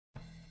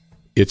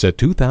It's a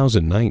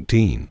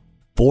 2019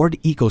 Ford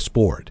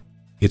EcoSport.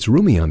 It's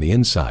roomy on the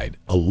inside,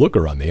 a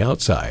looker on the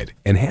outside,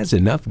 and has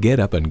enough get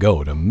up and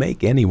go to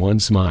make anyone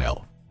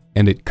smile.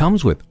 And it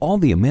comes with all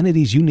the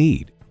amenities you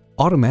need: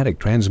 automatic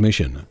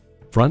transmission,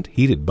 front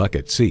heated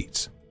bucket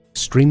seats,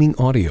 streaming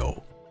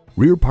audio,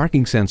 rear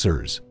parking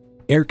sensors,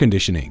 air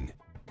conditioning,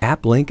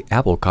 AppLink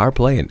Apple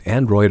CarPlay and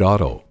Android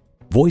Auto,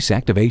 voice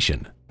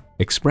activation,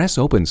 express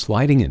open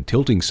sliding and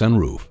tilting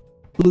sunroof,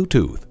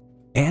 Bluetooth,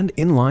 and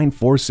inline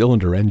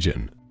 4-cylinder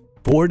engine.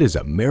 Ford is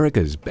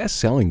America's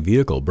best-selling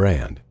vehicle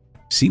brand.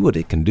 See what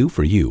it can do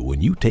for you when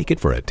you take it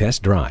for a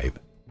test drive.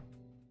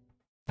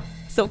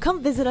 So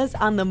come visit us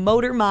on the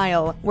Motor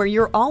Mile, where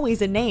you're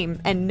always a name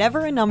and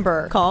never a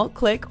number. Call,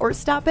 click, or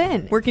stop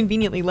in. We're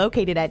conveniently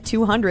located at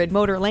 200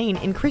 Motor Lane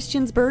in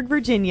Christiansburg,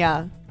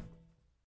 Virginia.